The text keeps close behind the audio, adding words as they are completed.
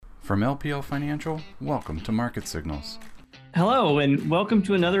From LPL Financial, welcome to Market Signals. Hello, and welcome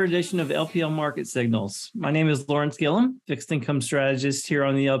to another edition of LPL Market Signals. My name is Lawrence Gillum, fixed income strategist here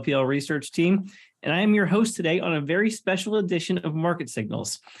on the LPL research team, and I am your host today on a very special edition of Market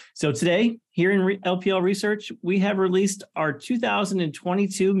Signals. So today, here in LPL Research, we have released our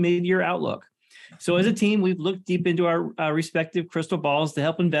 2022 mid-year outlook. So as a team, we've looked deep into our respective crystal balls to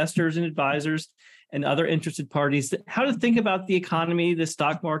help investors and advisors and other interested parties how to think about the economy, the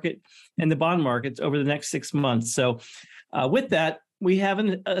stock market, and the bond markets over the next 6 months. So with that, we have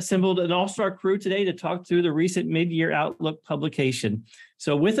assembled an all-star crew today to talk through the recent mid-year outlook publication.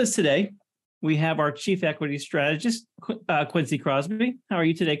 So with us today, we have our chief equity strategist, Quincy Crosby. How are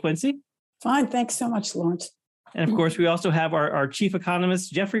you today, Quincy? Fine. Thanks so much, Lawrence. And of course, we also have our chief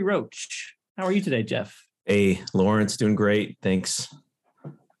economist, Jeffrey Roach. How are you today, Jeff? Hey, Lawrence, doing great. Thanks.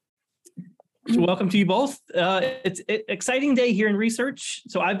 So welcome to you both. It's an exciting day here in research.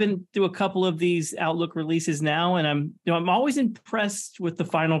 So I've been through a couple of these Outlook releases now, and I'm always impressed with the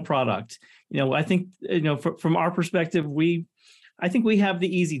final product. I think from our perspective, I think we have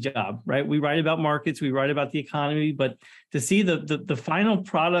the easy job, right? We write about markets, we write about the economy, but to see the final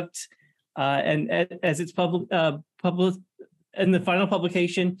product and as it's public and the final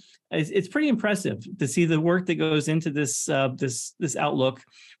publication, it's pretty impressive to see the work that goes into this Outlook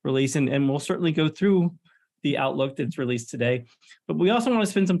release, and we'll certainly go through the Outlook that's released today. But we also want to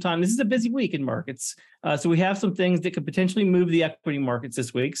spend some time. This is a busy week in markets, so we have some things that could potentially move the equity markets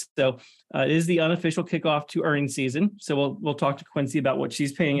this week. So it is the unofficial kickoff to earnings season. So we'll talk to Quincy about what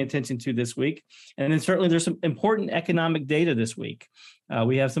she's paying attention to this week, and then certainly there's some important economic data this week.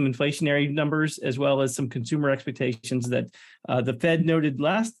 We have some inflationary numbers as well as some consumer expectations that the Fed noted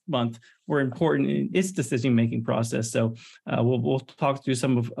last month were important in its decision-making process. So we'll talk through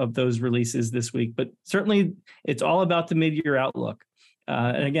some of those releases this week. But certainly, it's all about the mid-year outlook.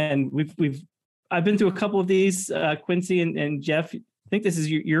 And again, I've been through a couple of these. Quincy and Jeff, I think this is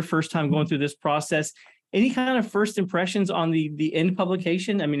your first time going through this process. Any kind of first impressions on the end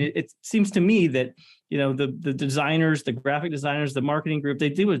publication? I mean, it seems to me that the designers, the graphic designers, the marketing group, they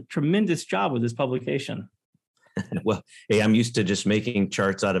do a tremendous job with this publication. Well, hey, I'm used to just making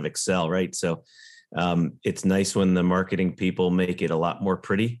charts out of Excel, right? So it's nice when the marketing people make it a lot more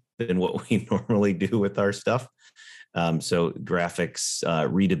pretty than what we normally do with our stuff. So graphics,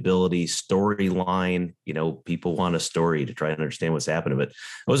 readability, storyline, people want a story to try and understand what's happening. But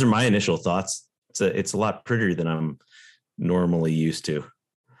those are my initial thoughts. It's a lot prettier than I'm normally used to.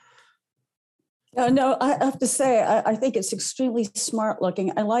 No, I have to say, I think it's extremely smart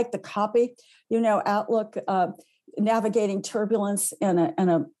looking. I like the copy, Outlook, navigating turbulence in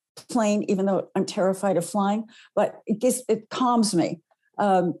a plane, even though I'm terrified of flying, but it calms me,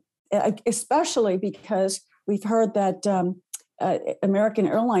 especially because we've heard that American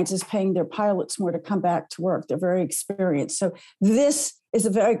Airlines is paying their pilots more to come back to work. They're very experienced. So this is a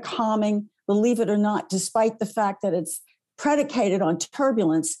very calming, believe it or not, despite the fact that it's predicated on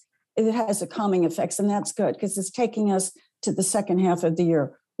turbulence, it has a calming effects, and that's good because it's taking us to the second half of the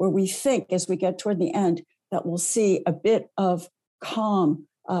year where we think as we get toward the end that we'll see a bit of calm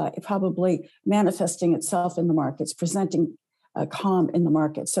probably manifesting itself in the markets, presenting calm in the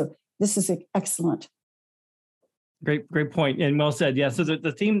market. So this is excellent. Great point. And well said. Yeah. So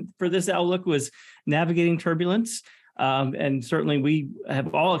the theme for this Outlook was navigating turbulence. And certainly we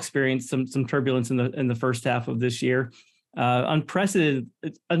have all experienced some turbulence in the first half of this year.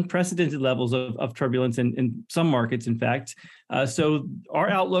 Unprecedented levels of turbulence in some markets, in fact. So our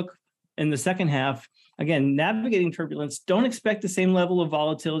outlook in the second half, again, navigating turbulence, don't expect the same level of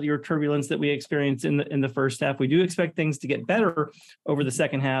volatility or turbulence that we experienced in the first half. We do expect things to get better over the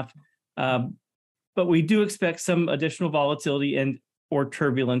second half, but we do expect some additional volatility or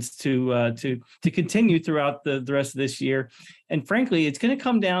turbulence to continue throughout the rest of this year. And frankly, it's going to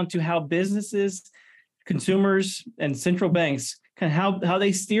come down to how businesses, consumers, and central banks kind of how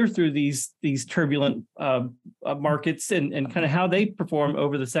they steer through these turbulent markets and kind of how they perform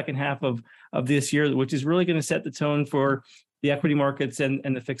over the second half of this year, which is really going to set the tone for the equity markets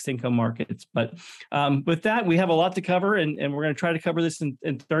and the fixed income markets. But with that, we have a lot to cover, and we're going to try to cover this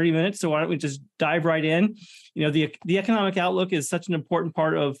in 30 minutes. So why don't we just dive right in? The economic outlook is such an important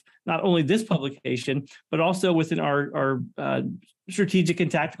part of not only this publication, but also within our strategic and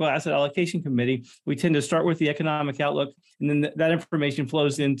tactical asset allocation committee. We tend to start with the economic outlook, and then that information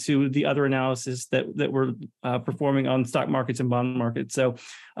flows into the other analysis that we're performing on stock markets and bond markets. So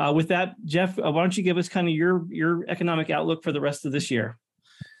with that, Jeff, why don't you give us kind of your economic outlook for the rest of this year?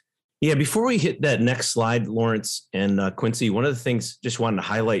 Yeah, before we hit that next slide, Lawrence and Quincy, one of the things just wanted to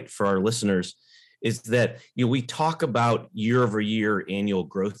highlight for our listeners is that we talk about year over year annual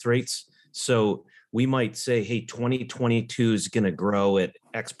growth rates. So we might say, hey, 2022 is going to grow at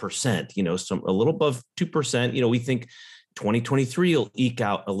X percent, some a little above 2%. We think 2023 will eke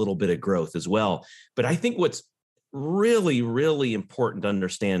out a little bit of growth as well. But I think what's really, really important to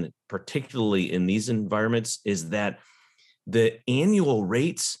understand, particularly in these environments, is that the annual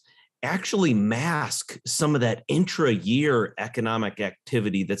rates actually mask some of that intra-year economic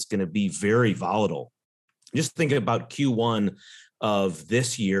activity that's going to be very volatile. Just think about Q1 of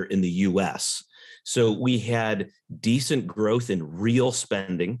this year in the US. So we had decent growth in real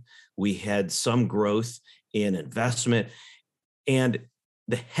spending. We had some growth in investment. And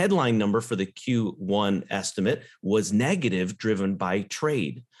the headline number for the Q1 estimate was negative, driven by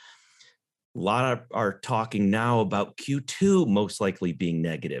trade. A lot are talking now about Q2 most likely being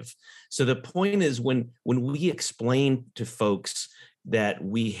negative. So the point is, when we explain to folks that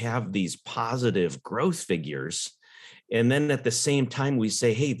we have these positive growth figures, and then at the same time we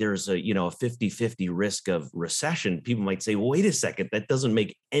say, hey, there's a 50-50 risk of recession, people might say, well, wait a second, that doesn't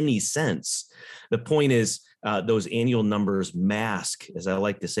make any sense. The point is, those annual numbers mask, as I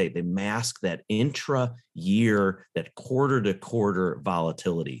like to say, they mask that intra-year, that quarter-to-quarter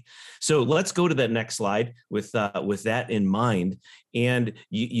volatility. So let's go to that next slide with that in mind, and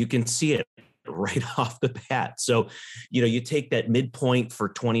you can see it right off the bat. So, you take that midpoint for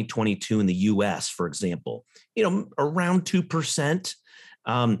 2022 in the US, for example, around 2%.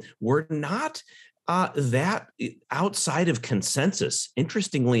 We're not that outside of consensus.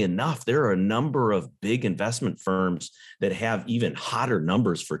 Interestingly enough, there are a number of big investment firms that have even hotter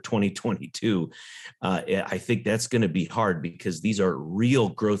numbers for 2022. I think that's going to be hard because these are real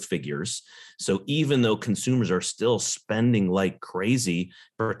growth figures. So even though consumers are still spending like crazy,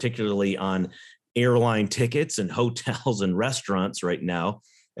 particularly on airline tickets and hotels and restaurants right now,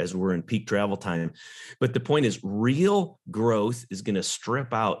 as we're in peak travel time. But the point is, real growth is going to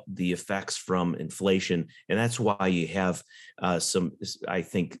strip out the effects from inflation. And that's why you have I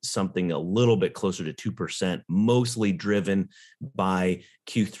think something a little bit closer to 2%, mostly driven by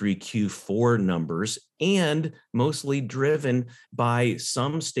Q3, Q4 numbers, and mostly driven by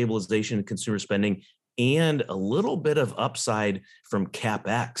some stabilization in consumer spending and a little bit of upside from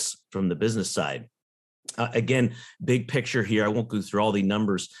CapEx from the business side. Again, big picture here. I won't go through all the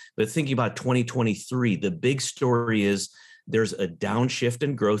numbers, but thinking about 2023, the big story is there's a downshift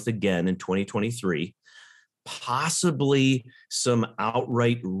in growth again in 2023, possibly some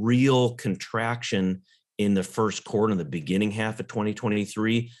outright real contraction in the first quarter, in the beginning half of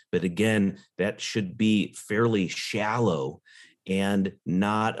 2023. But again, that should be fairly shallow and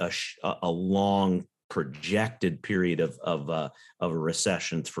not a long projected period of a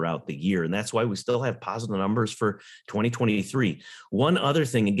recession throughout the year. And that's why we still have positive numbers for 2023. One other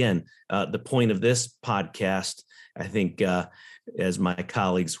thing, again, the point of this podcast, I think, as my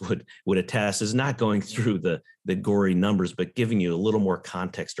colleagues would attest, is not going through the gory numbers, but giving you a little more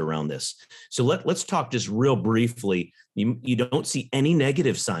context around this. So let's talk just real briefly. You don't see any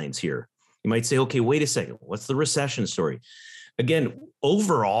negative signs here. You might say, okay, wait a second, what's the recession story? Again,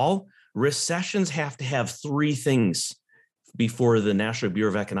 overall, recessions have to have three things before the National Bureau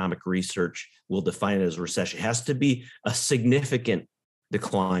of Economic Research will define it as a recession. It has to be a significant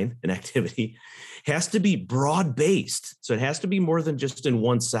decline in activity, has to be broad-based. So it has to be more than just in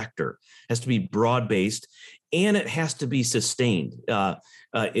one sector. It has to be broad-based, and it has to be sustained.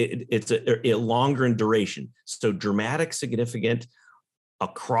 It's a longer in duration. So dramatic, significant,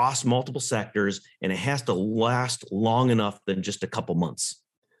 across multiple sectors, and it has to last long enough than just a couple months.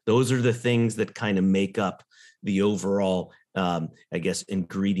 Those are the things that kind of make up the overall,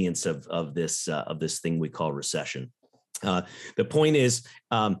 ingredients of this thing we call recession. The point is,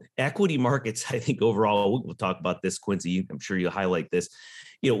 equity markets, I think overall, we'll talk about this, Quincy, I'm sure you'll highlight this.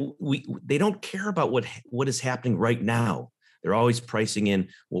 They don't care about what is happening right now. They're always pricing in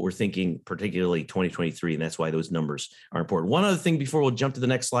what we're thinking, particularly 2023, and that's why those numbers are important. One other thing before we'll jump to the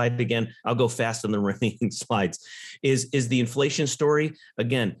next slide, again, I'll go fast on the remaining slides, is the inflation story.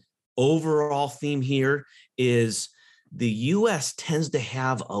 Again, overall theme here is the U.S. tends to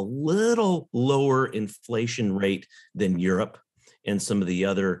have a little lower inflation rate than Europe and some of the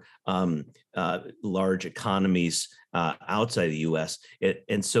other large economies outside the U.S.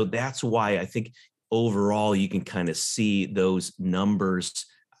 And so that's why I think overall, you can kind of see those numbers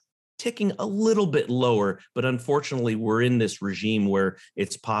ticking a little bit lower, but unfortunately, we're in this regime where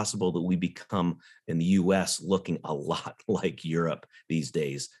it's possible that we become, in the US, looking a lot like Europe these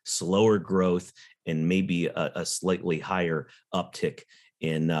days. Slower growth and maybe a slightly higher uptick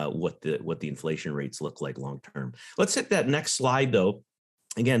in what the inflation rates look like long term. Let's hit that next slide, though.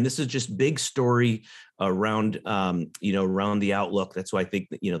 again, this is just big story around, around the outlook. That's why I think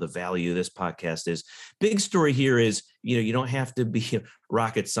that, the value of this podcast is big story here is, you don't have to be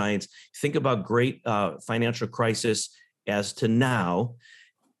rocket science. Think about great financial crisis as to now.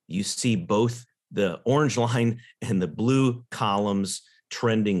 You see both the orange line and the blue columns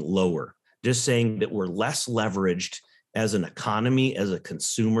trending lower, just saying that we're less leveraged as an economy, as a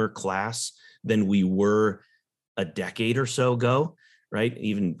consumer class than we were a decade or so ago. Right?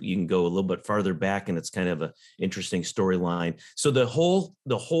 Even you can go a little bit farther back, and it's kind of an interesting storyline. So the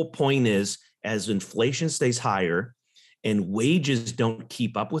whole point is, as inflation stays higher and wages don't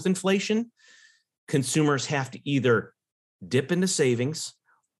keep up with inflation, consumers have to either dip into savings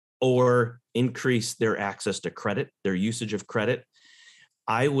or increase their access to credit, their usage of credit.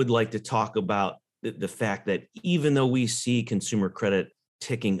 I would like to talk about the fact that even though we see consumer credit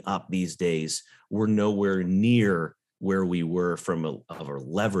ticking up these days, we're nowhere near where we were from a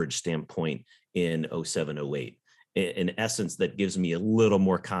leverage standpoint in 07, 08. In essence, that gives me a little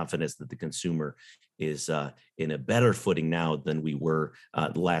more confidence that the consumer is in a better footing now than we were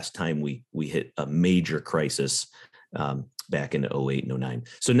the last time we hit a major crisis back in 08 and 09.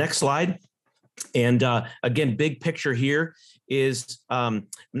 So next slide. And again, big picture here is I'm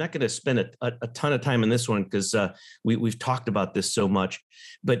not going to spend a ton of time on this one because we've talked about this so much.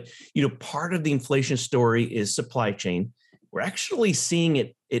 But part of the inflation story is supply chain. We're actually seeing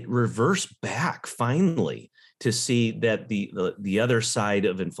it reverse back finally to see that the other side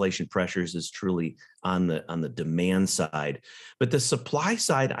of inflation pressures is truly on the demand side. But the supply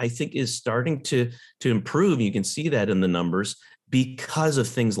side, I think, is starting to improve. You can see that in the numbers because of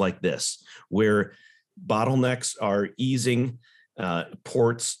things like this, where bottlenecks are easing,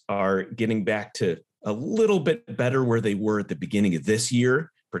 ports are getting back to a little bit better where they were at the beginning of this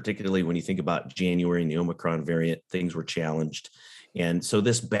year, particularly when you think about January and the Omicron variant, things were challenged. And so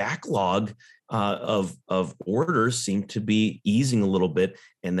this backlog of orders seem to be easing a little bit,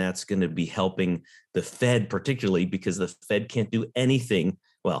 and that's going to be helping the Fed, particularly because the Fed can't do anything.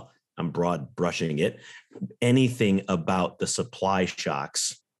 Well, I'm broad brushing it, anything about the supply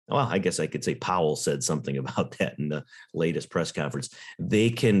shocks. Well, I guess I could say Powell said something about that in the latest press conference. They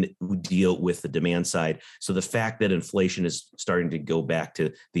can deal with the demand side. So the fact that inflation is starting to go back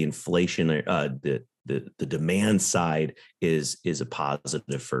to the inflation, the demand side is a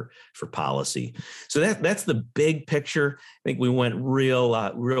positive for policy. So that's the big picture. I think we went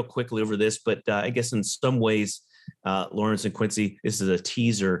real quickly over this, but I guess in some ways, Lawrence and Quincy, this is a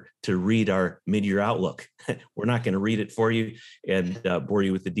teaser to read our mid-year outlook. We're not going to read it for you and bore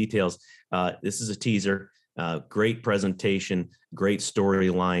you with the details. This is a teaser. Great presentation, great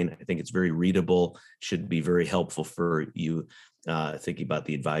storyline. I think it's very readable, should be very helpful for you thinking about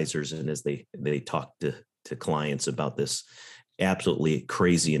the advisors and as they talk to clients about this absolutely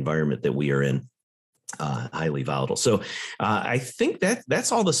crazy environment that we are in. Highly volatile. So I think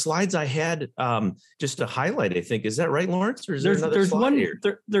that's all the slides I had just to highlight. I think, is that right, Lawrence? Or is there's one here?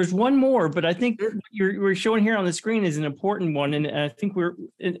 There's one more, but I think you're showing here on the screen is an important one, and I think we're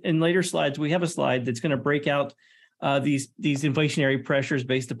in later slides. We have a slide that's going to break out these inflationary pressures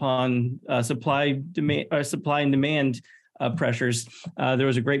based upon supply and demand pressures. There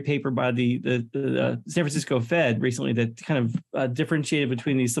was a great paper by the San Francisco Fed recently that kind of differentiated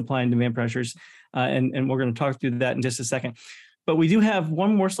between these supply and demand pressures. And we're going to talk through that in just a second. But we do have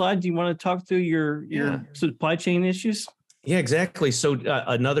one more slide. Do you want to talk through your supply chain issues? Yeah, exactly. So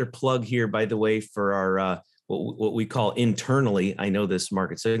another plug here, by the way, for our what we call internally. I know this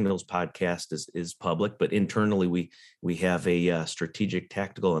Market Signals podcast is public, but internally we have a strategic,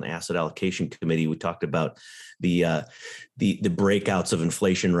 tactical, and asset allocation committee. We talked about the breakouts of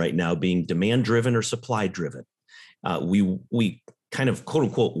inflation right now being demand driven or supply driven. We kind of quote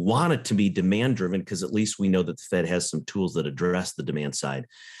unquote want it to be demand driven because at least we know that the Fed has some tools that address the demand side.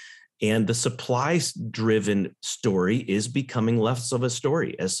 And the supply driven story is becoming less of a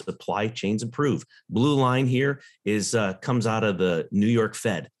story as supply chains improve. Blue line here is comes out of the New York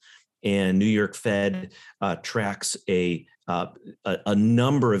Fed, and New York Fed tracks a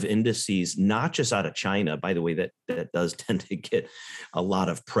number of indices, not just out of China. By the way, that does tend to get a lot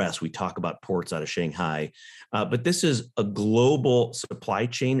of press. We talk about ports out of Shanghai, but this is a global supply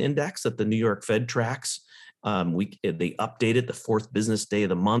chain index that the New York Fed tracks. They update it the fourth business day of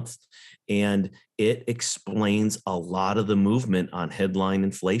the month, and it explains a lot of the movement on headline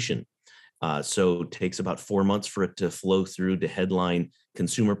inflation. So it takes about 4 months for it to flow through to headline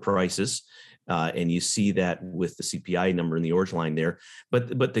consumer prices. And you see that with the CPI number in the orange line there.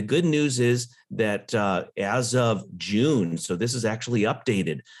 But the good news is that as of June, so this is actually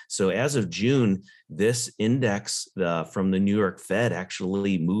updated. So as of June, this index from the New York Fed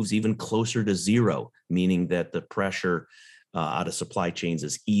actually moves even closer to zero, meaning that the pressure out of supply chains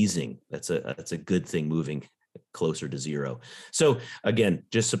is easing. That's a good thing, moving closer to zero. So again,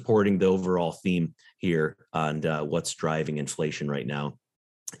 just supporting the overall theme here on what's driving inflation right now.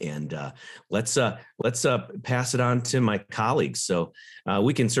 And let's pass it on to my colleagues. So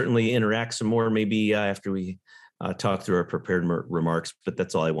we can certainly interact some more, maybe after we talk through our prepared remarks. But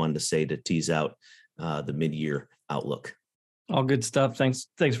that's all I wanted to say to tease out the mid-year outlook. All good stuff. Thanks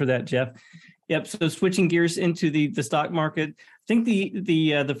for that, Jeff. Yep. So switching gears into the stock market, I think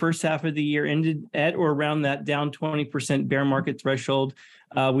the first half of the year ended at or around that down 20% bear market threshold.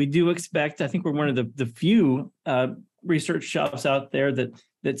 We do expect, I think we're one of the few research shops out there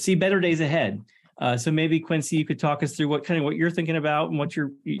that see better days ahead. So maybe Quincy, you could talk us through what you're thinking about and what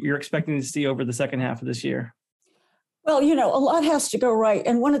you're expecting to see over the second half of this year. Well, a lot has to go right.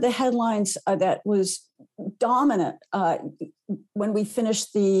 And one of the headlines that was dominant when we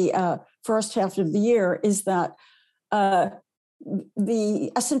finished the first half of the year is that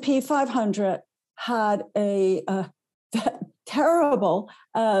the S&P 500 had a terrible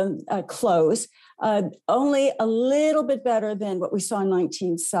close, only a little bit better than what we saw in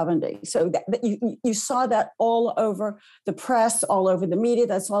 1970. So you saw that all over the press, all over the media.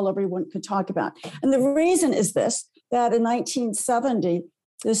 That's all everyone could talk about. And the reason is this, that in 1970,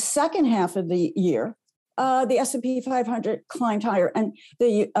 the second half of the year, the S&P 500 climbed higher and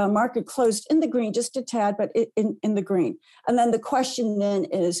the market closed in the green, just a tad, but in the green. And then the question then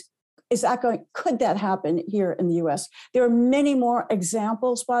is could that happen here in the US? There are many more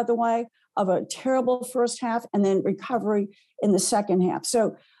examples, by the way, of a terrible first half and then recovery in the second half.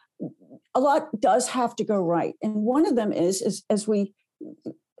 So a lot does have to go right. And one of them is as we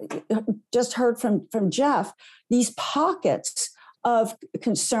just heard from Jeff, these pockets of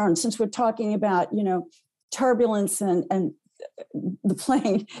concern, since we're talking about, turbulence and the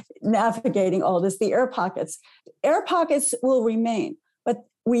plane navigating all this, the air pockets will remain, but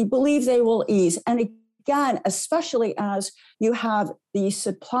we believe they will ease. And again, especially as you have the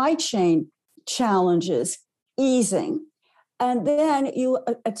supply chain challenges easing. And then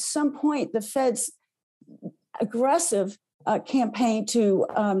at some point, the Fed's aggressive campaign to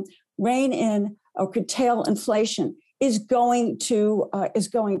rein in or curtail inflation is going to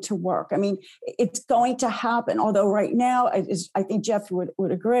work. I mean, it's going to happen. Although right now, I think Jeff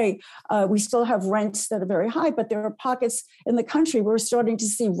would agree, we still have rents that are very high, but there are pockets in the country where we're starting to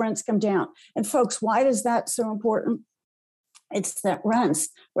see rents come down. And folks, why is that so important? It's that rents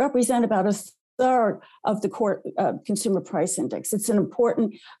represent about a third of the core consumer price index. It's an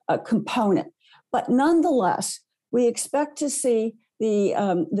important component. But nonetheless, we expect to see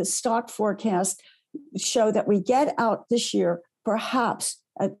the stock forecast show that we get out this year, perhaps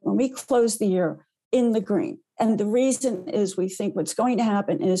when we close the year, in the green. And the reason is we think what's going to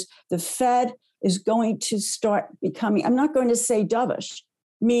happen is the Fed is going to start becoming, I'm not going to say dovish,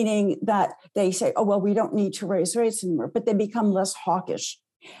 meaning that they say, oh, well, we don't need to raise rates anymore, but they become less hawkish.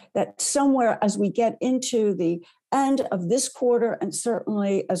 That somewhere as we get into the end of this quarter, and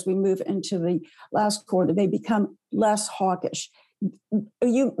certainly as we move into the last quarter, they become less hawkish.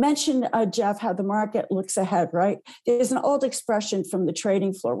 You mentioned, Jeff, how the market looks ahead, right? There's an old expression from the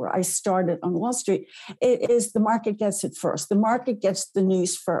trading floor where I started on Wall Street. It is the market gets it first. The market gets the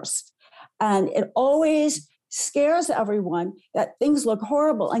news first. And it always scares everyone that things look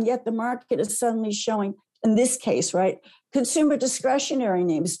horrible. And yet the market is suddenly showing, in this case, right, consumer discretionary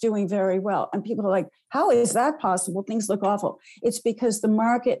names doing very well. And people are like, how is that possible? Things look awful. It's because the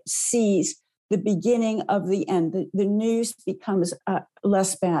market sees the beginning of the end. The news becomes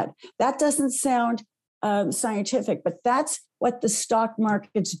less bad. That doesn't sound scientific, but that's what the stock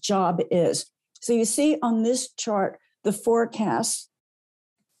market's job is. So you see on this chart, the forecast,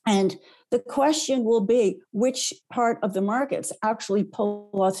 and the question will be which part of the markets actually pull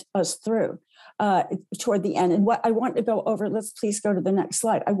us through toward the end. And what I want to go over, let's please go to the next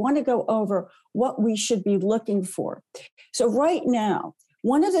slide. I want to go over what we should be looking for. So right now,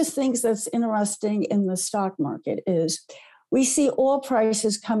 one of the things that's interesting in the stock market is we see oil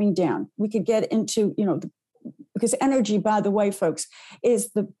prices coming down. We could get into, because energy, by the way, folks, is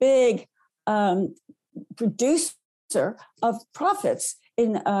the big producer of profits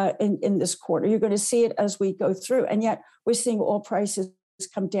in this quarter. You're going to see it as we go through. And yet we're seeing oil prices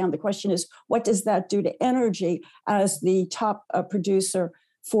come down. The question is, what does that do to energy as the top producer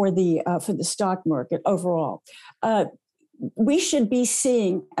for the stock market overall? we should be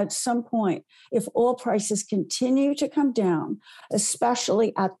seeing at some point, if oil prices continue to come down,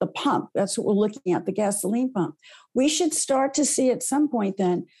 especially at the pump, that's what we're looking at, the gasoline pump, we should start to see at some point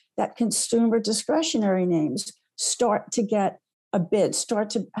then that consumer discretionary names start to get a bid, start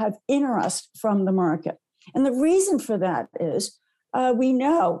to have interest from the market. And the reason for that is we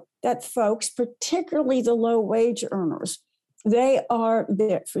know that folks, particularly the low wage earners, they are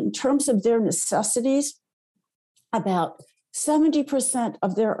there in terms of their necessities. About 70%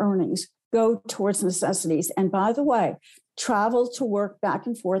 of their earnings go towards necessities. And by the way, travel to work back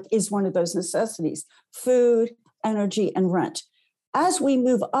and forth is one of those necessities: food, energy, and rent. As we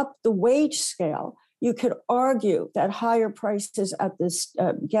move up the wage scale, you could argue that higher prices at this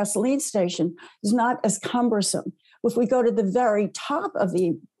gasoline station is not as cumbersome. If we go to the very top of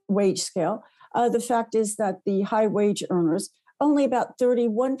the wage scale, the fact is that the high wage earners, only about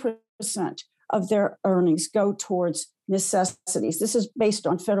 31% of their earnings go towards necessities. This is based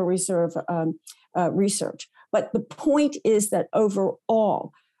on Federal Reserve research. But the point is that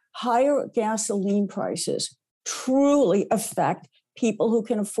overall, higher gasoline prices truly affect people who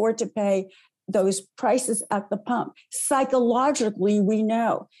can afford to pay those prices at the pump. Psychologically, we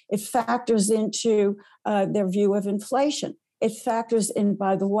know it factors into their view of inflation. It factors in,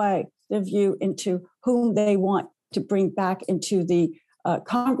 by the way, their view into whom they want to bring back into the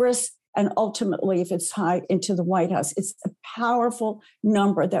Congress, and ultimately, if it's high, into the White House. It's a powerful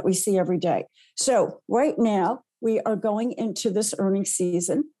number that we see every day. So right now, we are going into this earnings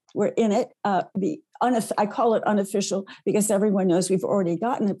season. We're in it. I call it unofficial because everyone knows we've already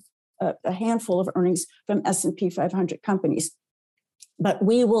gotten a handful of earnings from S&P 500 companies. But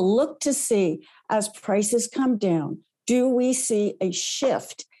we will look to see, as prices come down, do we see a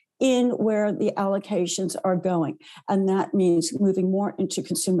shift in where the allocations are going? And that means moving more into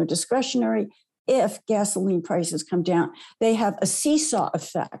consumer discretionary. If gasoline prices come down, they have a seesaw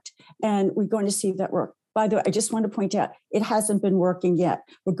effect, and we're going to see that work. By the way, I just want to point out, it hasn't been working yet.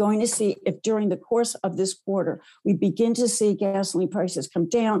 We're going to see if during the course of this quarter, we begin to see gasoline prices come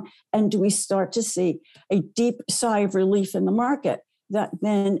down, and do we start to see a deep sigh of relief in the market, that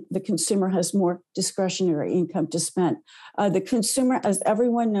then the consumer has more discretionary income to spend. The consumer, as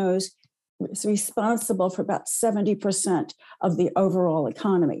everyone knows, is responsible for about 70% of the overall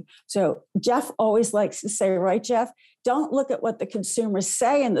economy. So Jeff always likes to say, right, Jeff, don't look at what the consumers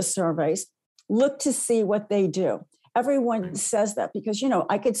say in the surveys, look to see what they do. Everyone says that because,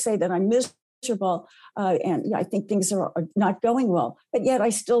 I could say that I'm miserable and I think things are not going well, but yet I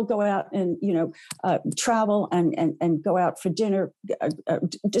still go out and, travel and go out for dinner,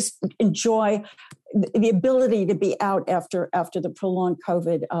 just enjoy the ability to be out after the prolonged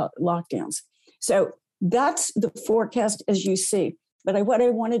COVID lockdowns. So that's the forecast as you see. But what I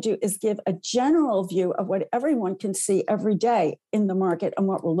want to do is give a general view of what everyone can see every day in the market and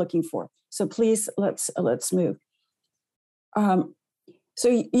what we're looking for. So please, let's move.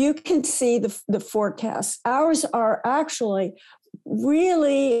 So you can see the forecasts. Ours are actually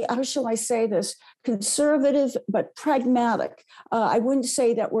really, how shall I say this, conservative but pragmatic. I wouldn't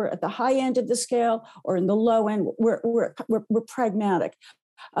say that we're at the high end of the scale or in the low end. We're pragmatic.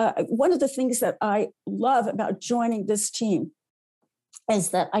 One of the things that I love about joining this team is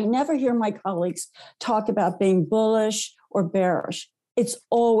that I never hear my colleagues talk about being bullish or bearish. It's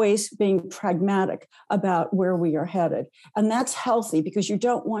always being pragmatic about where we are headed. And that's healthy because you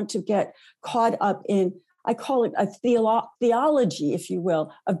don't want to get caught up in, I call it a theology, if you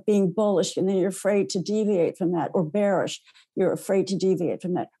will, of being bullish, and then you're afraid to deviate from that, or bearish, you're afraid to deviate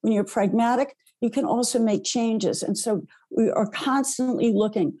from that. When you're pragmatic, you can also make changes. And so we are constantly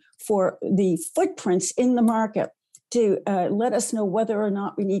looking for the footprints in the market to let us know whether or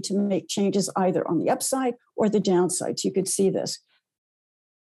not we need to make changes either on the upside or the downside. So you could see this.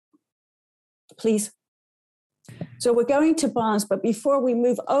 Please. So we're going to bonds, but before we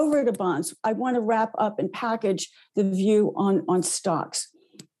move over to bonds, I want to wrap up and package the view on stocks.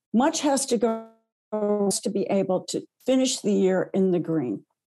 Much has to go to be able to finish the year in the green.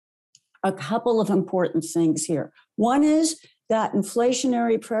 A couple of important things here. One is that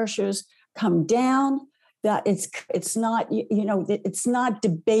inflationary pressures come down, that it's not, it's not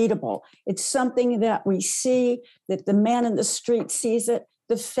debatable. It's something that we see, that the man in the street sees it,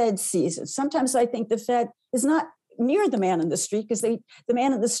 the Fed sees it. Sometimes I think the Fed is not near the man in the street because the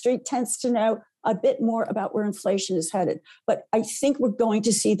man in the street tends to know a bit more about where inflation is headed. But I think we're going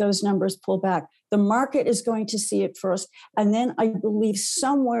to see those numbers pull back. The market is going to see it first. And then I believe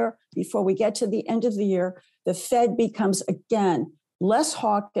somewhere before we get to the end of the year, the Fed becomes again less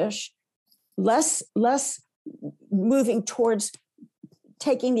hawkish, less moving towards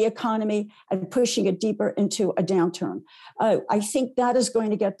taking the economy and pushing it deeper into a downturn. I think that is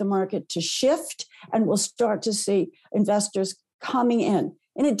going to get the market to shift, and we'll start to see investors coming in.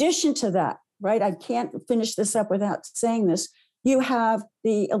 In addition to that, right, I can't finish this up without saying this, you have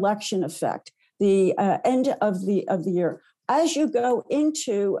the election effect, the end of the year. As you go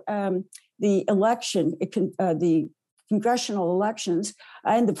into the election, the congressional elections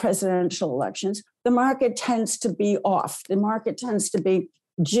and the presidential elections, the market tends to be off. The market tends to be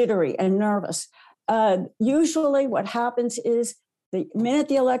jittery and nervous. Usually what happens is the minute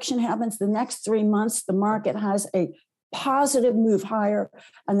the election happens, the next 3 months, the market has a positive move higher.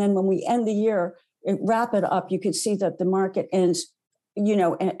 And then when we end the year, wrap it up, you can see that the market ends,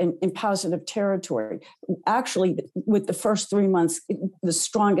 in positive territory. Actually, with the first 3 months, the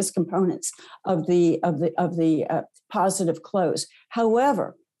strongest components of the positive close.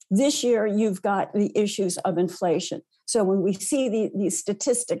 However, this year you've got the issues of inflation. So when we see these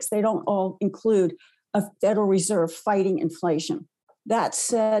statistics, they don't all include a Federal Reserve fighting inflation. That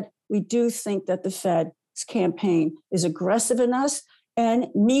said, we do think that the Fed's campaign is aggressive enough and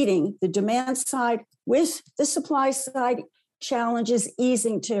meeting the demand side with the supply side challenges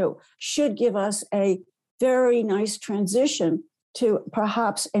easing too, should give us a very nice transition to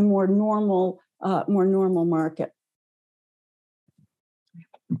perhaps a more normal market.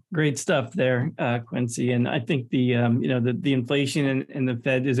 Great stuff there, Quincy. And I think the inflation and the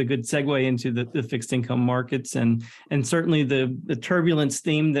Fed is a good segue into the fixed income markets, and certainly the turbulence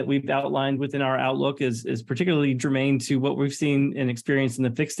theme that we've outlined within our outlook is particularly germane to what we've seen and experienced in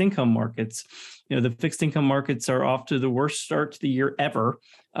the fixed income markets. The fixed income markets are off to the worst start to the year ever,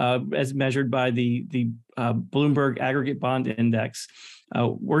 as measured by the Bloomberg Aggregate Bond Index.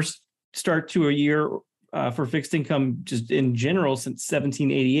 Worst start to a year for fixed income just in general since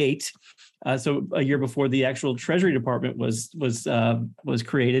 1788. So a year before the actual Treasury Department was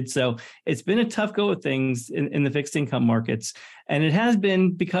created. So it's been a tough go of things in the fixed income markets. And it has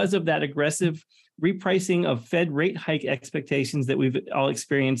been because of that aggressive repricing of Fed rate hike expectations that we've all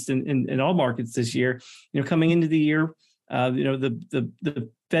experienced in all markets this year. Coming into the year, the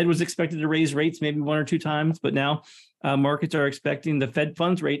Fed was expected to raise rates maybe 1 or 2 times, but now markets are expecting the Fed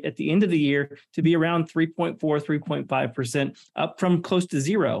funds rate at the end of the year to be around 3.4, 3.5%, up from close to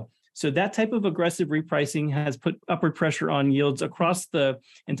 0. So that type of aggressive repricing has put upward pressure on yields across the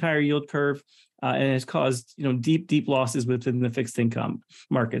entire yield curve, and has caused deep losses within the fixed income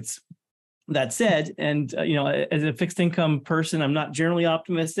markets. That said, and as a fixed income person, I'm not generally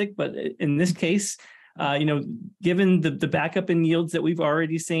optimistic, but in this case, given the backup in yields that we've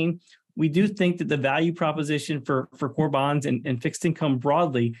already seen, we do think that the value proposition for core bonds and fixed income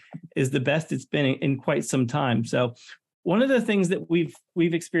broadly is the best it's been in quite some time. So one of the things that we've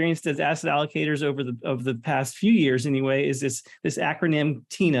experienced as asset allocators over the past few years anyway is this acronym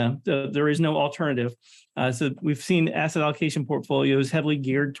TINA. There is no alternative. So we've seen asset allocation portfolios heavily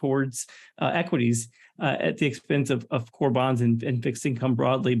geared towards equities at the expense of core bonds and fixed income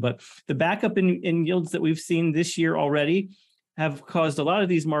broadly. But the backup in yields that we've seen this year already have caused a lot of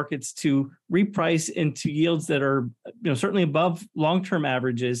these markets to reprice into yields that are certainly above long-term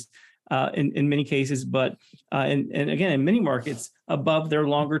averages in many cases, but and again, in many markets above their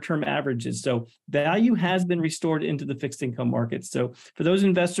longer-term averages. So value has been restored into the fixed income markets. So for those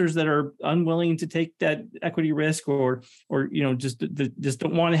investors that are unwilling to take that equity risk or just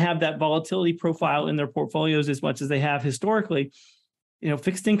don't want to have that volatility profile in their portfolios as much as they have historically,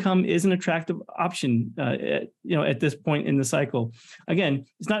 fixed income is an attractive option, at this point in the cycle. Again,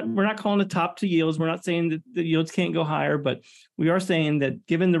 we're not calling it top to yields. We're not saying that the yields can't go higher, but we are saying that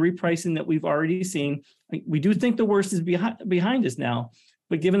given the repricing that we've already seen, we do think the worst is behind us now.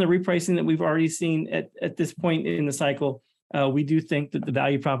 But given the repricing that we've already seen at this point in the cycle, we do think that the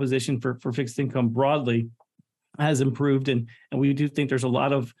value proposition for fixed income broadly has improved, and we do think there's a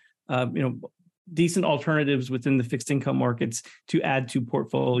lot of decent alternatives within the fixed income markets to add to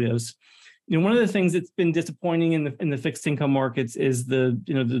portfolios. One of the things that's been disappointing in the fixed income markets is the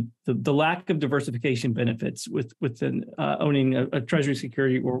lack of diversification benefits within owning a treasury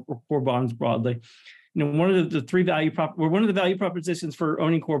security or core bonds broadly. One of the value propositions for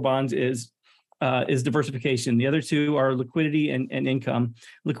owning core bonds is diversification. The other two are liquidity and income.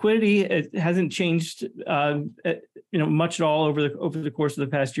 Liquidity, it hasn't changed much at all over the course of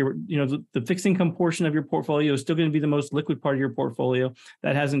the past year. The fixed income portion of your portfolio is still going to be the most liquid part of your portfolio.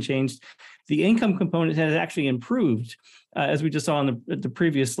 That hasn't changed. The income component has actually improved, as we just saw on the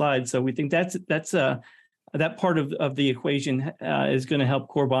previous slide. So we think that part of the equation is going to help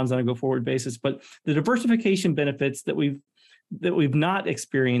core bonds on a go-forward basis. But the diversification benefits that we've that we've not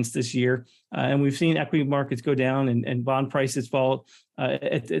experienced this year. And we've seen equity markets go down and bond prices fall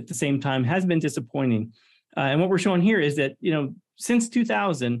at the same time has been disappointing. And what we're showing here is that, since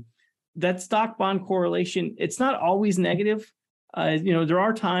 2000, that stock bond correlation, it's not always negative. There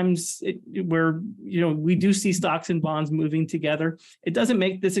are times where, we do see stocks and bonds moving together. It doesn't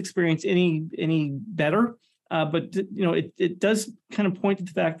make this experience any better. But it does kind of point to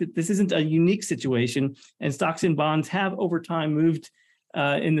the fact that this isn't a unique situation, and stocks and bonds have over time moved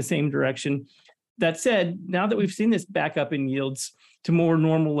in the same direction. That said, now that we've seen this back up in yields to more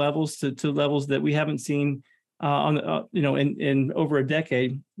normal levels, to levels that we haven't seen in over a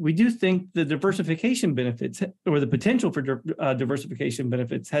decade, we do think the diversification benefits, or the potential for diversification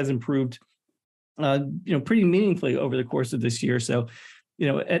benefits, has improved pretty meaningfully over the course of this year. So,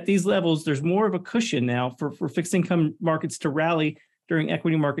 at these levels, there's more of a cushion now for fixed income markets to rally during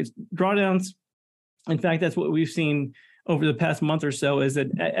equity markets drawdowns. In fact, that's what we've seen over the past month or so, is that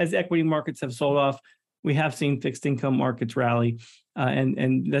as equity markets have sold off, we have seen fixed income markets rally.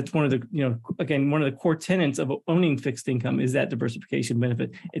 And that's one of the, one of the core tenets of owning fixed income is that diversification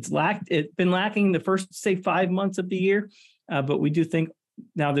benefit. It's been lacking the first, say, 5 months of the year, but we do think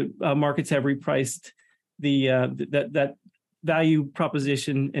now that markets have repriced that value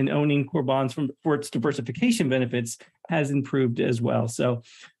proposition, and owning core bonds for its diversification benefits has improved as well. So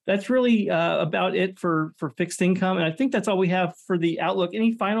that's really about it for fixed income. And I think that's all we have for the outlook.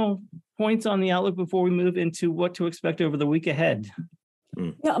 Any final points on the outlook before we move into what to expect over the week ahead?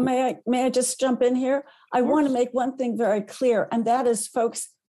 Yeah, may I just jump in here? I want to make one thing very clear, and that is, folks,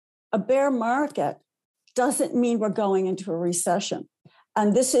 a bear market doesn't mean we're going into a recession.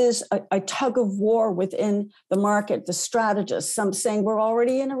 And this is a tug of war within the market, the strategists, some saying we're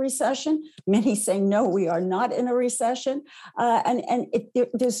already in a recession, many saying, no, we are not in a recession.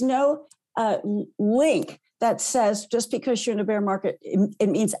 There's no link that says just because you're in a bear market, it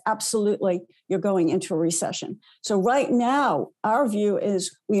means absolutely you're going into a recession. So right now, our view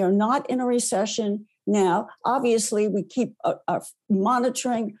is we are not in a recession now. Obviously, we keep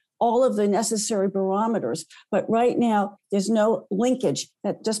monitoring all of the necessary barometers. But right now, there's no linkage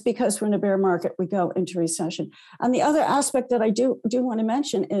that just because we're in a bear market, we go into recession. And the other aspect that I do want to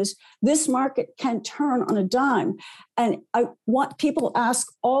mention is this market can turn on a dime. And I want people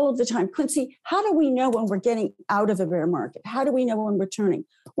ask all of the time, Quincy, how do we know when we're getting out of a bear market? How do we know when we're turning?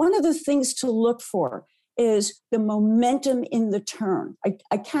 One of the things to look for is the momentum in the turn.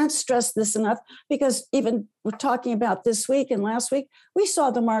 I can't stress this enough, because even we're talking about this week and last week, we saw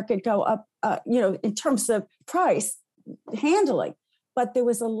the market go up, in terms of price handily, but there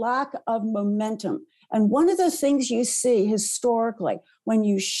was a lack of momentum. And one of the things you see historically, when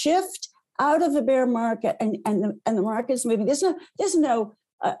you shift out of a bear market and the market is moving, there's no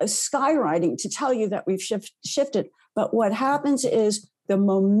skywriting to tell you that we've shifted. But what happens is the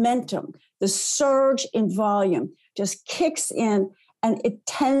momentum, the surge in volume just kicks in, and it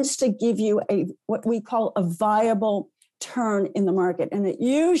tends to give you what we call a viable turn in the market. And it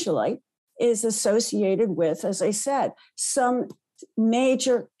usually is associated with, as I said, some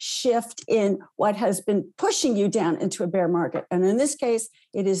major shift in what has been pushing you down into a bear market. And in this case,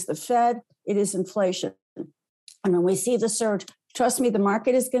 it is the Fed, it is inflation. And when we see the surge, trust me, the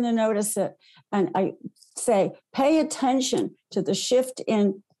market is going to notice it. And I say, pay attention to the shift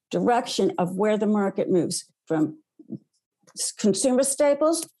in direction of where the market moves from consumer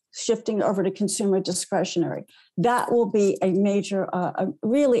staples shifting over to consumer discretionary. That will be a major,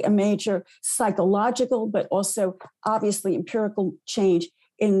 really a major psychological, but also obviously empirical change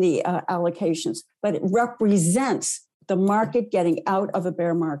in the allocations. But it represents the market getting out of a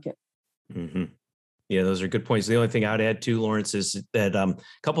bear market. Mm-hmm. Yeah, those are good points. The only thing I would add too, Lawrence, is that a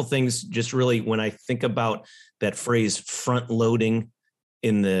couple things, just really when I think about that phrase front loading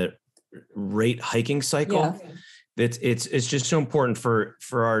in the rate hiking cycle, it's just so important for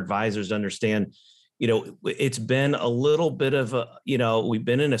our advisors to understand. It's been a little bit of we've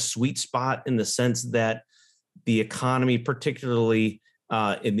been in a sweet spot in the sense that the economy, particularly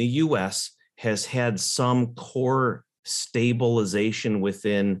in the US, has had some core stabilization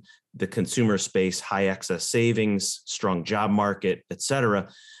within the consumer space, high excess savings, strong job market, et cetera,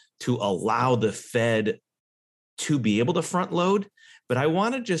 to allow the Fed to be able to front load. But I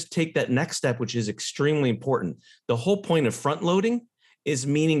want to just take that next step, which is extremely important. The whole point of front loading is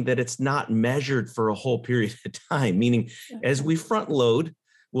meaning that it's not measured for a whole period of time, meaning as we front load,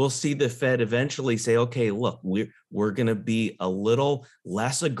 we'll see the Fed eventually say, okay, look, we're going to be a little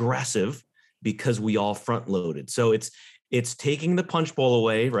less aggressive because we all front loaded. So it's taking the punch bowl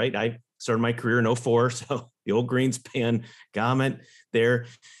away, right? I started my career in 2004, so the old Greenspan comment there.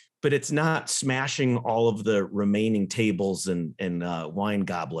 but it's not smashing all of the remaining tables and wine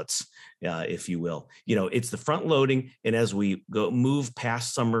goblets, if you will. It's the front loading. And as we move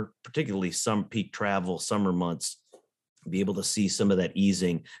past summer, particularly some peak travel, summer months, be able to see some of that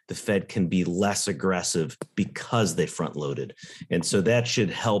easing, the Fed can be less aggressive because they front loaded. And so that should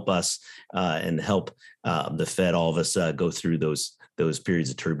help us and help the Fed, all of us go through those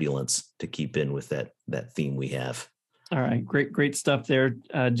periods of turbulence to keep in with that theme we have. All right, great stuff there,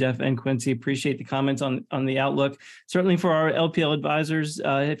 Jeff and Quincy. Appreciate the comments on the outlook. Certainly for our LPL advisors,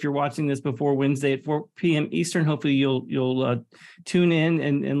 if you're watching this before Wednesday at 4 p.m. Eastern, hopefully you'll tune in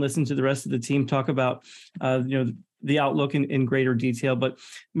and listen to the rest of the team talk about the outlook in greater detail. But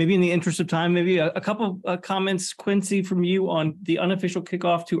maybe in the interest of time, maybe a couple of comments, Quincy, from you on the unofficial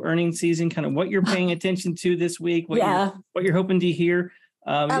kickoff to earnings season, kind of what you're paying attention to this week, what you're hoping to hear.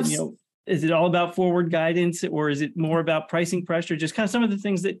 Is it all about forward guidance, or is it more about pricing pressure? Just kind of some of the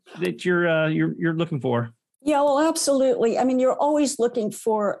things that you're looking for. Yeah, well, absolutely. I mean, you're always looking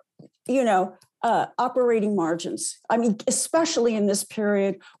for, operating margins. I mean, especially in this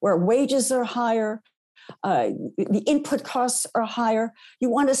period where wages are higher, the input costs are higher. You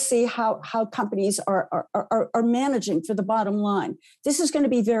want to see how companies are managing for the bottom line. This is going to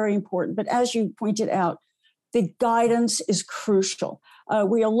be very important. But as you pointed out, the guidance is crucial.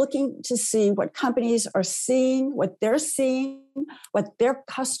 We are looking to see what companies are seeing, what they're seeing, what their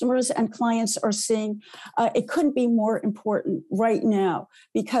customers and clients are seeing. It couldn't be more important right now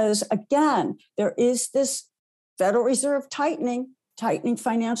because, again, there is this Federal Reserve tightening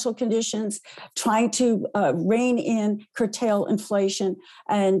financial conditions, trying to rein in, curtail inflation.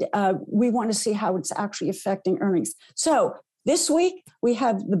 And we want to see how it's actually affecting earnings. So this week, we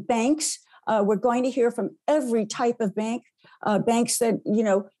have the banks. We're going to hear from every type of bank, banks that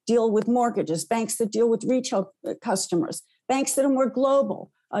deal with mortgages, banks that deal with retail customers, banks that are more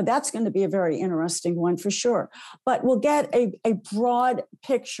global. That's going to be a very interesting one for sure. But we'll get a broad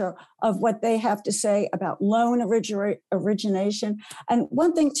picture of what they have to say about loan origination. And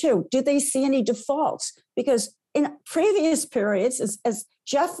one thing too, do they see any defaults? Because in previous periods, as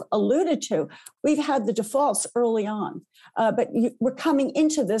Jeff alluded to, we've had the defaults early on. But we're coming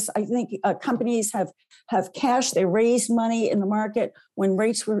into this, I think companies have cash. They raised money in the market when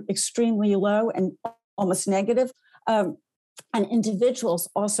rates were extremely low and almost negative. And individuals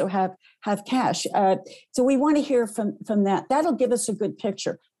also have cash. So we want to hear from that. That'll give us a good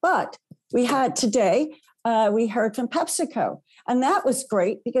picture. But we had today, we heard from PepsiCo. And that was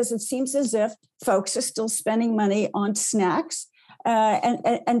great because it seems as if folks are still spending money on snacks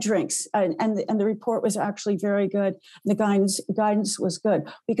and drinks. And the report was actually very good. The guidance was good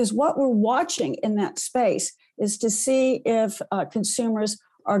because what we're watching in that space is to see if consumers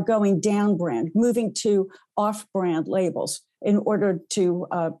are going down brand, moving to off-brand labels in order to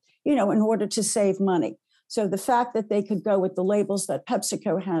save money. So the fact that they could go with the labels that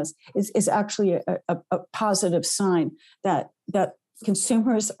PepsiCo has is actually a positive sign that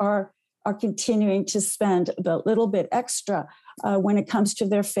consumers are continuing to spend a little bit extra when it comes to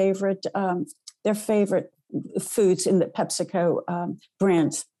their favorite foods in the PepsiCo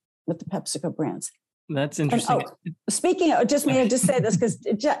brands, with the PepsiCo brands. That's interesting. And, speaking of, may I just say this because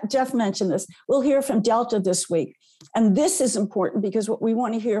Jeff mentioned this. We'll hear from Delta this week. And this is important because what we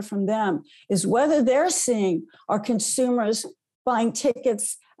want to hear from them is whether they're seeing our consumers buying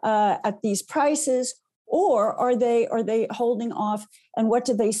tickets at these prices, or are they holding off? And what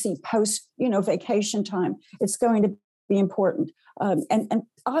do they see post vacation time? It's going to be important. And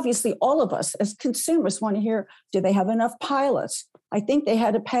obviously all of us as consumers want to hear, do they have enough pilots? I think they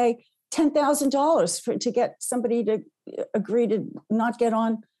had to pay $10,000 to get somebody to agree to not get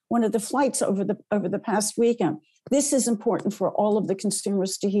on one of the flights over the past weekend. This is important for all of the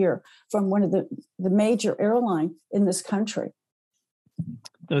consumers to hear from one of the major airline in this country.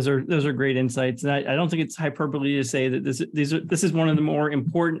 Those are great insights, and I don't think it's hyperbole to say that this is one of the more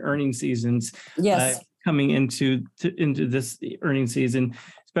important earnings seasons. Yes, coming into this earnings season,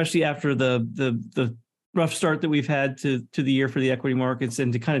 especially after the rough start that we've had to the year for the equity markets,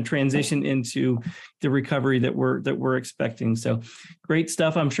 and to kind of transition into the recovery that we're expecting. So great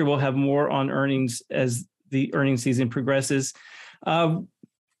stuff. I'm sure we'll have more on earnings as the earnings season progresses.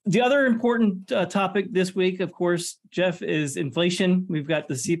 The other important topic this week, of course, Jeff, is inflation. We've got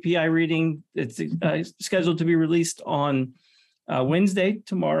the CPI reading. It's scheduled to be released on Wednesday,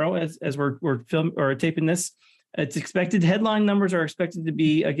 tomorrow, as we're taping this. It's expected. Headline numbers are expected to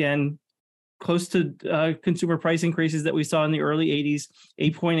be, again, close to consumer price increases that we saw in the early 80s.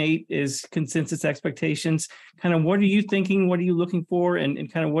 8.8 is consensus expectations. Kind of what are you thinking? What are you looking for?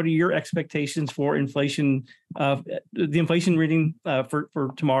 And kind of what are your expectations for inflation, the inflation reading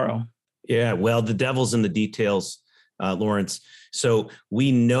for tomorrow? Yeah, well, the devil's in the details, Lawrence. So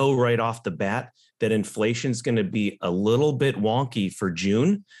we know right off the bat that inflation is going to be a little bit wonky for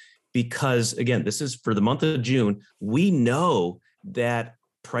June because, again, this is for the month of June. We know that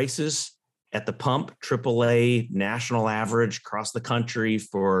prices at the pump, AAA, national average across the country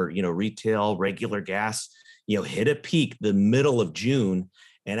for, retail, regular gas, hit a peak the middle of June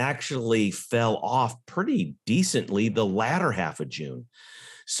and actually fell off pretty decently the latter half of June.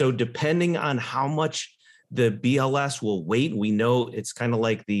 So depending on how much the BLS will wait, we know it's kind of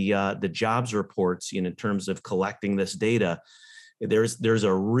like the jobs reports, in terms of collecting this data. There's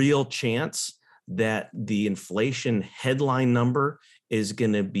a real chance that the inflation headline number is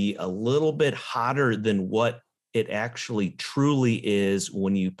going to be a little bit hotter than what it actually truly is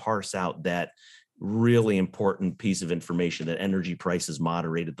when you parse out that really important piece of information that energy prices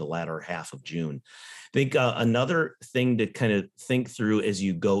moderated the latter half of June. I think another thing to kind of think through as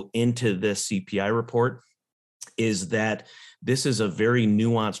you go into this CPI report is that this is a very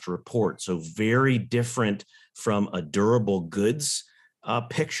nuanced report. So very different from a durable goods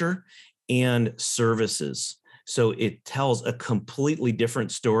picture and services. So it tells a completely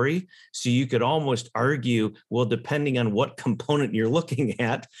different story. So you could almost argue, well, depending on what component you're looking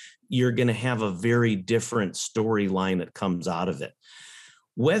at, you're going to have a very different storyline that comes out of it.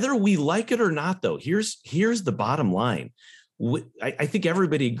 Whether we like it or not, though, here's the bottom line. I think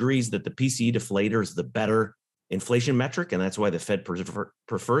everybody agrees that the PCE deflator is the better inflation metric, and that's why the Fed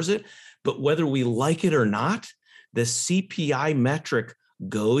prefers it. But whether we like it or not, the CPI metric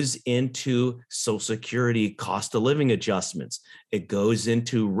goes into Social Security cost of living adjustments. It goes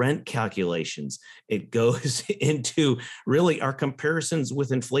into rent calculations. It goes into really our comparisons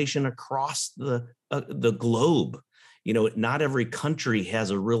with inflation across the globe. Not every country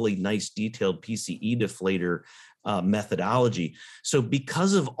has a really nice detailed PCE deflator methodology. So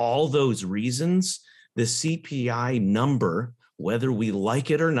because of all those reasons, the CPI number, whether we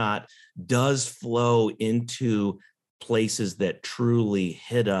like it or not, does flow into places that truly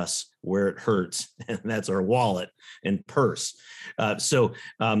hit us where it hurts, and that's our wallet and purse. So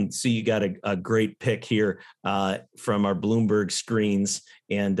you got a great pick here from our Bloomberg screens,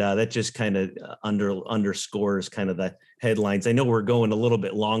 and that just kind of underscores kind of the headlines. I know we're going a little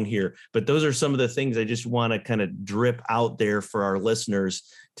bit long here, but those are some of the things I just want to kind of drip out there for our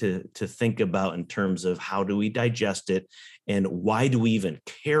listeners to think about in terms of how do we digest it and why do we even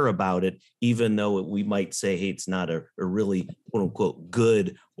care about it, even though we might say, hey, it's not a really quote unquote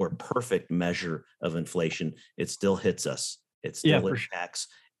good or perfect measure of inflation. It still hits us. It still impacts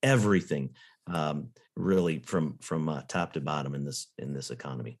everything, really from top to bottom in this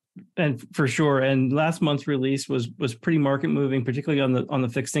economy. And for sure. And last month's release was pretty market moving, particularly on the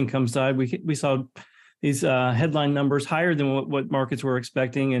fixed income side. We saw these headline numbers higher than what markets were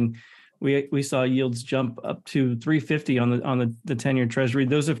expecting, and we saw yields jump up to 350 on the 10-year Treasury.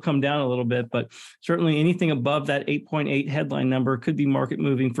 Those have come down a little bit, but certainly anything above that 8.8 headline number could be market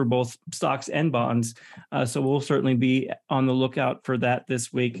moving for both stocks and bonds. So we'll certainly be on the lookout for that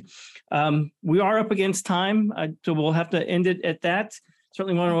this week. We are up against time, so we'll have to end it at that.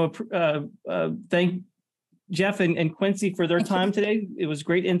 Certainly want to thank Jeff and Quincy for their time today. It was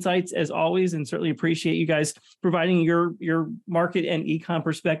great insights as always, and certainly appreciate you guys providing your market and econ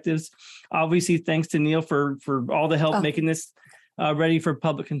perspectives. Obviously, thanks to Neil for all the help making this ready for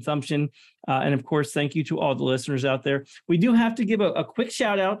public consumption. And of course, thank you to all the listeners out there. We do have to give a quick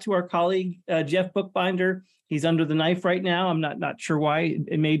shout out to our colleague, Jeff Bookbinder. He's under the knife right now. I'm not sure why.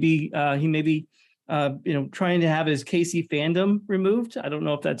 It may be he may be trying to have his KC fandom removed. I don't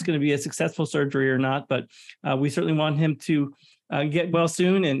know if that's going to be a successful surgery or not, but we certainly want him to get well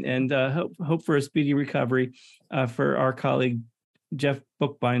soon and hope for a speedy recovery for our colleague, Jeff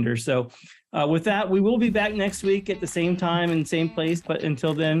Bookbinder. So with that, we will be back next week at the same time and same place. But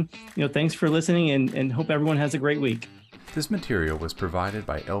until then, thanks for listening and hope everyone has a great week. This material was provided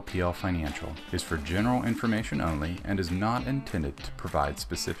by LPL Financial, is for general information only, and is not intended to provide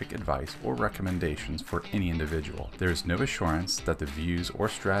specific advice or recommendations for any individual. There is no assurance that the views or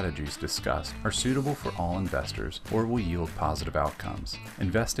strategies discussed are suitable for all investors or will yield positive outcomes.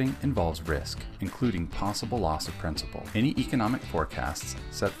 Investing involves risk, including possible loss of principal. Any economic forecasts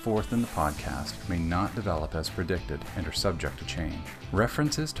set forth in the podcast may not develop as predicted and are subject to change.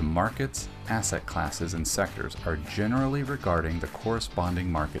 References to markets, asset classes, and sectors are generally solely regarding the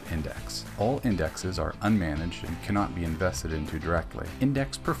corresponding market index. All indexes are unmanaged and cannot be invested into directly.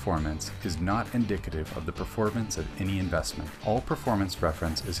 Index performance is not indicative of the performance of any investment. All performance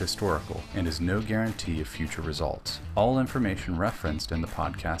reference is historical and is no guarantee of future results. All information referenced in the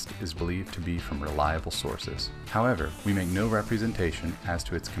podcast is believed to be from reliable sources. However, we make no representation as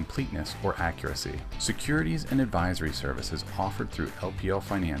to its completeness or accuracy. Securities and advisory services offered through LPL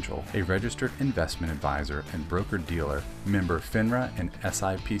Financial, a registered investment advisor and broker-dealer, member FINRA and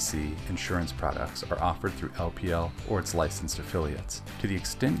SIPC insurance products are offered through LPL or its licensed affiliates. To the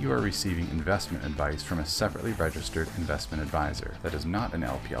extent you are receiving investment advice from a separately registered investment advisor that is not an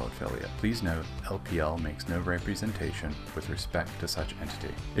LPL affiliate, please note LPL makes no representation with respect to such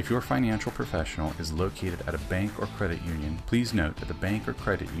entity. If your financial professional is located at a bank or credit union, please note that the bank or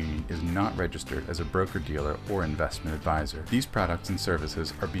credit union is not registered as a broker-dealer or investment advisor. These products and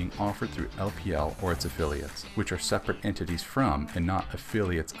services are being offered through LPL or its affiliates, which are separate entities from and not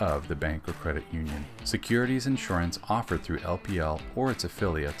affiliates of the bank or credit union. Securities insurance offered through LPL or its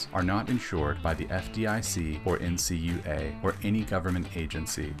affiliates are not insured by the FDIC or NCUA or any government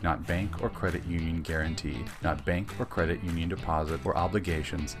agency, not bank or credit union guaranteed, not bank or credit union deposit or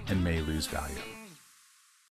obligations, and may lose value.